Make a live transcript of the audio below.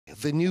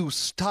the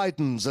news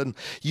tightens, and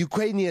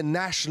Ukrainian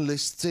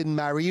nationalists in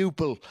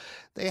Mariupol,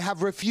 they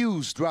have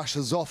refused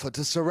Russia's offer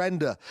to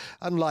surrender,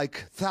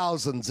 unlike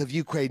thousands of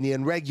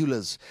Ukrainian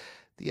regulars.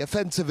 The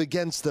offensive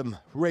against them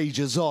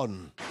rages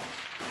on.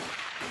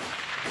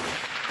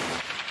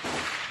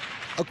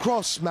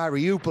 Across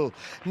Mariupol,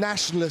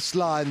 nationalist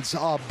lines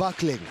are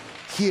buckling.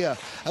 Here,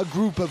 a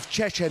group of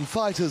Chechen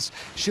fighters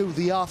show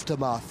the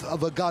aftermath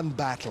of a gun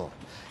battle.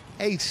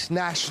 8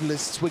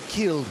 nationalists were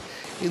killed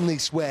in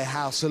this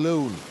warehouse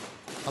alone.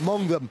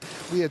 Among them,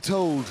 we are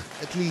told,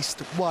 at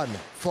least one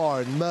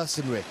foreign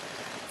mercenary.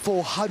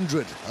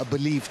 400 are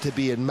believed to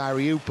be in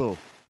Mariupol.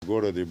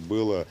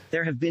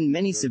 There have been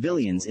many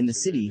civilians in the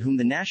city whom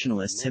the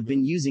nationalists have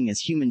been using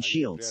as human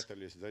shields.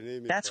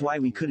 That's why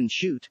we couldn't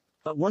shoot.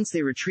 But once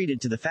they retreated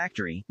to the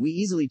factory, we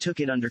easily took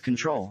it under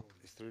control.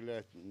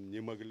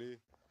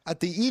 At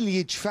the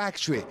Ilyich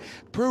factory,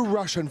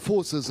 pro-Russian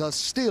forces are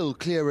still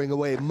clearing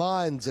away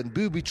mines and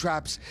booby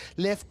traps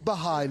left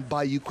behind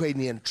by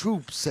Ukrainian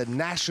troops and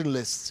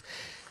nationalists.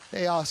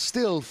 They are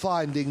still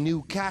finding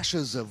new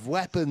caches of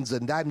weapons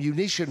and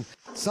ammunition,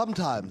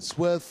 sometimes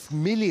worth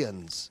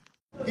millions.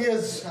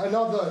 Here's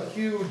another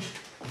huge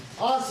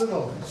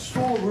arsenal,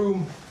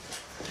 storeroom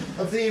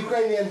of the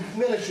Ukrainian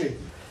military.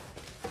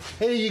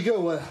 Here you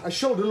go, a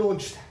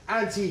shoulder-launched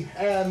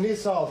anti-air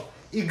missile,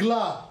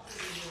 Igla,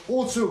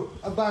 also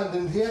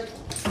abandoned here.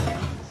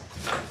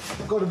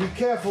 Got to be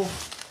careful.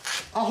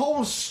 A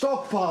whole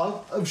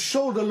stockpile of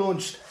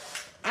shoulder-launched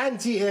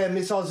anti-air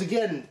missiles,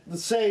 again, the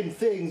same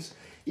things,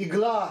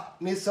 Igla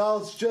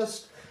missiles,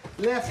 just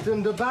left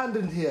and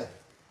abandoned here.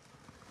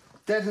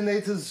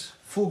 Detonators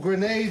for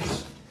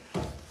grenades,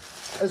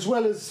 as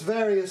well as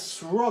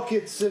various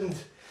rockets and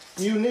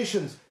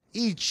munitions.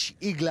 Each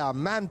Igla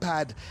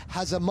manpad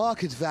has a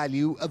market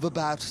value of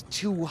about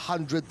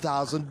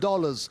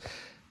 $200,000.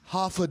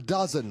 Half a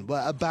dozen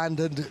were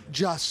abandoned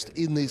just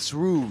in this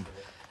room.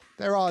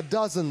 There are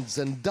dozens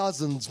and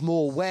dozens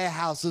more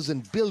warehouses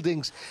and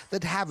buildings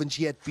that haven't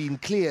yet been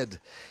cleared,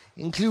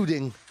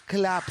 including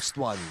collapsed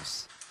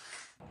ones.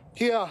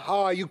 Here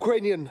are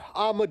Ukrainian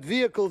armored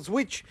vehicles,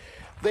 which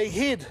they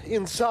hid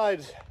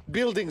inside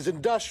buildings,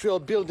 industrial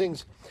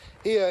buildings,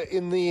 here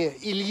in the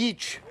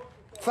Ilyich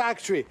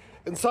factory,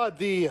 inside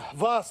the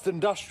vast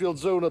industrial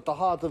zone at the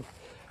heart of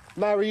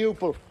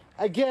Mariupol.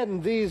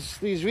 Again, these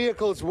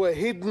vehicles were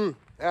hidden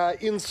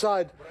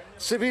inside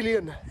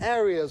civilian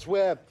areas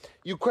where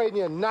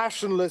Ukrainian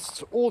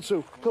nationalists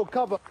also took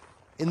cover.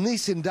 In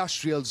this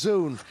industrial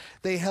zone,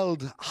 they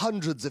held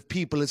hundreds of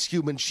people as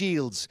human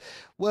shields,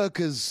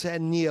 workers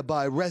and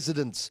nearby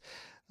residents.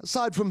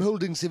 Aside from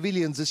holding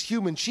civilians as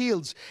human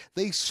shields,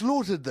 they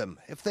slaughtered them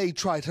if they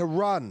tried to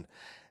run,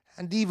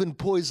 and even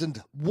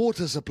poisoned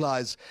water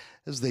supplies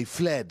as they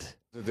fled.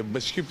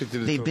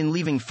 They've been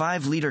leaving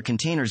 5-liter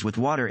containers with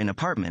water in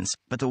apartments,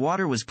 but the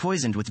water was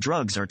poisoned with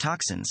drugs or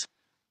toxins.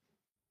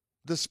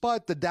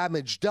 Despite the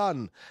damage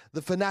done,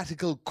 the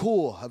fanatical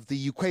core of the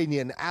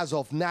Ukrainian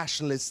Azov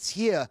nationalists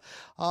here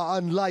are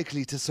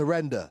unlikely to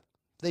surrender.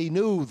 They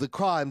know the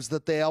crimes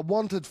that they are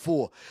wanted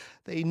for.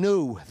 They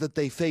know that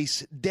they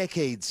face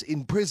decades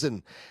in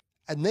prison.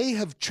 And they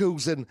have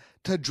chosen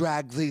to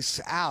drag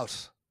this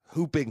out,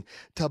 hoping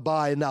to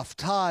buy enough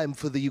time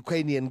for the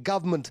Ukrainian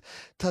government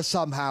to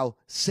somehow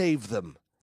save them.